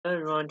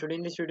everyone. Today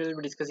in this video we'll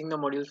be discussing the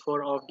module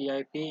 4 of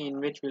DIP, in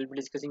which we'll be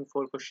discussing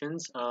 4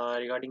 questions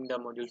regarding the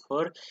module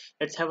 4.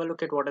 Let's have a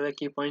look at what are the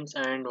key points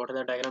and what are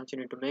the diagrams you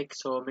need to make.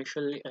 So make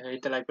sure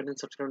hit the like button,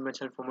 subscribe to my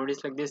channel for more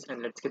videos like this,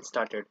 and let's get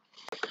started.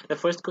 The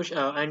first question,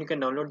 and you can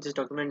download this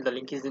document, the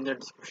link is in the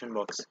description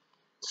box.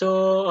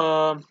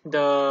 So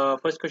the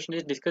first question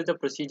is, discuss the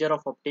procedure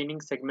of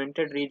obtaining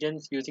segmented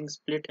regions using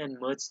split and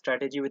merge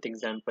strategy with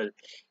example.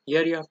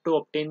 Here you have to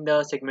obtain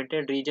the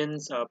segmented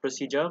regions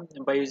procedure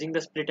by using the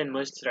split and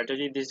merge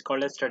strategy. This is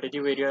called a strategy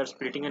where you are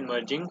splitting and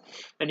merging,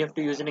 and you have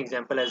to use an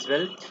example as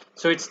well.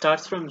 So it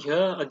starts from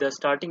here. The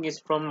starting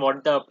is from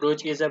what the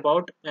approach is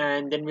about,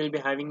 and then we'll be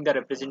having the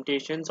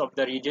representations of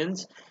the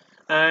regions,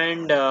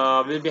 and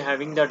we'll be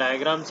having the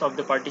diagrams of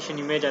the partition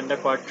image and the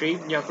quad tree.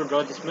 You have to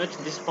draw this much.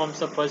 This forms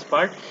the first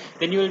part.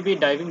 Then you will be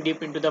diving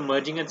deep into the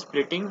merging and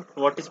splitting.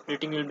 What is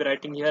splitting you'll be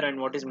writing here,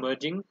 and what is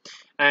merging,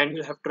 and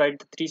you'll have to write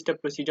the 3-step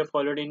procedure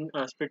followed in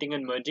splitting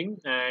and merging,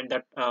 and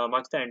that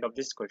marks the end of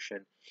this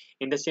question.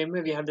 In the same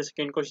way, we have the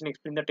second question: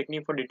 explain the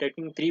technique for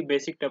detecting 3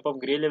 basic type of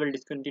gray level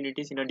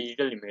discontinuities in a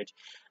digital image.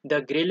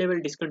 The gray level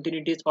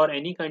discontinuities, or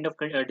any kind of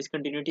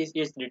discontinuities,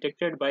 is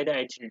detected by the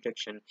edge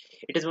detection.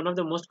 It is one of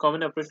the most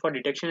common approach for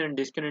detection and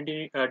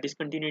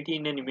discontinuity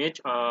in an image.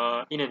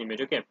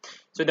 Okay,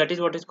 so that is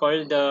what is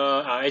called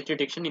the edge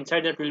detection.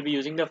 Inside that, we'll be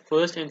using the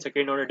first and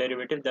second order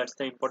derivative. That's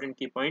the important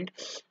key point,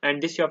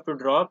 and this you have to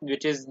draw,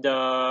 which is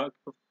the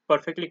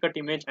perfectly cut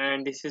image,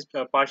 and this is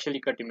a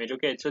partially cut image.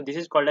 Okay, so this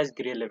is called as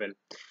gray level.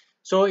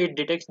 So it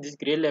detects this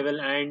gray level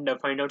and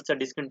find out the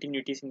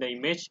discontinuities in the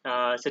image,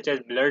 such as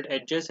blurred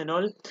edges and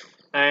all,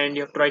 and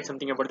you have to write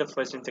something about the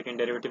first and second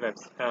derivative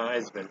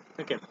as well.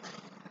 Okay,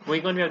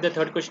 moving on, we have the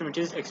third question, which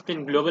is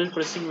explain global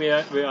processing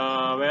where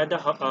the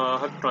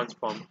hug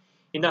transform.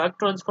 In the hug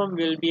transform,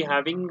 we'll be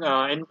having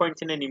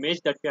endpoints in an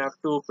image that we have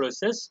to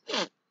process.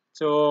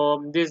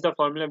 So this is the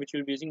formula which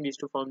we'll be using, these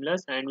two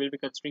formulas, and we'll be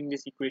considering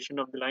this equation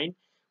of the line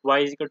y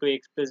is equal to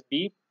x plus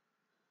b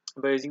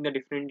by using the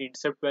different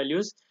intercept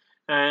values.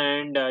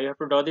 And you have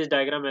to draw this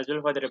diagram as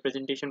well for the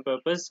representation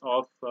purpose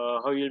of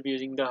how you'll be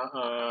using the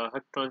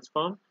hug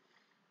transform.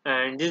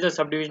 And this is the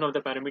subdivision of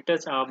the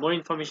parameters. More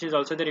information is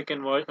also there. You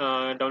can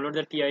download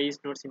the TIE's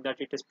notes, in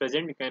that it is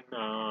present. You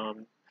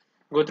can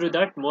go through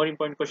that. More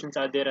important questions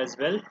are there as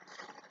well.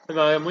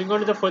 Moving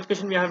on to the fourth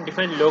question, we have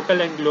defined local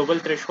and global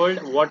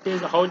threshold. What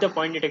is how the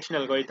point detection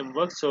algorithm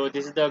works? So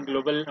this is the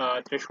global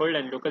threshold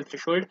and local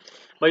threshold.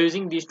 By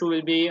using these two,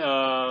 will be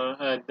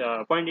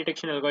the point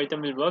detection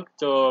algorithm will work.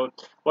 So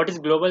what is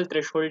global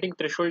thresholding?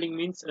 Thresholding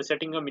means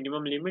setting a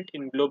minimum limit.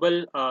 In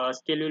global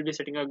scale, we will be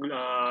setting a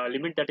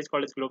limit that is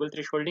called as global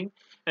thresholding.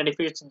 And if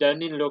it's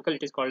done in local,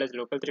 it is called as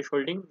local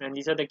thresholding. And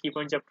these are the key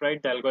points you have to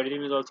write. The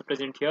algorithm is also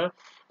present here.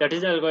 That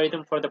is the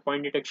algorithm for the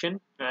point detection,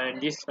 and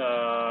this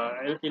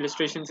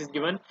illustrations is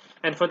given.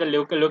 And for the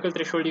local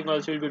thresholding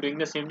also, will be doing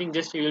the same thing,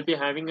 just you will be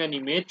having an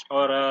image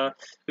or a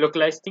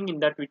localized thing in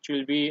that which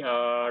will be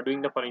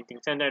doing the following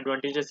things, and the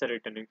advantages are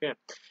written. Okay,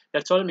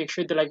 that's all. Make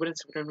sure the like button,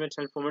 subscribe to my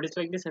channel for more videos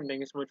like this, and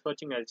thank you so much for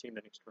watching. I'll see you in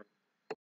the next one.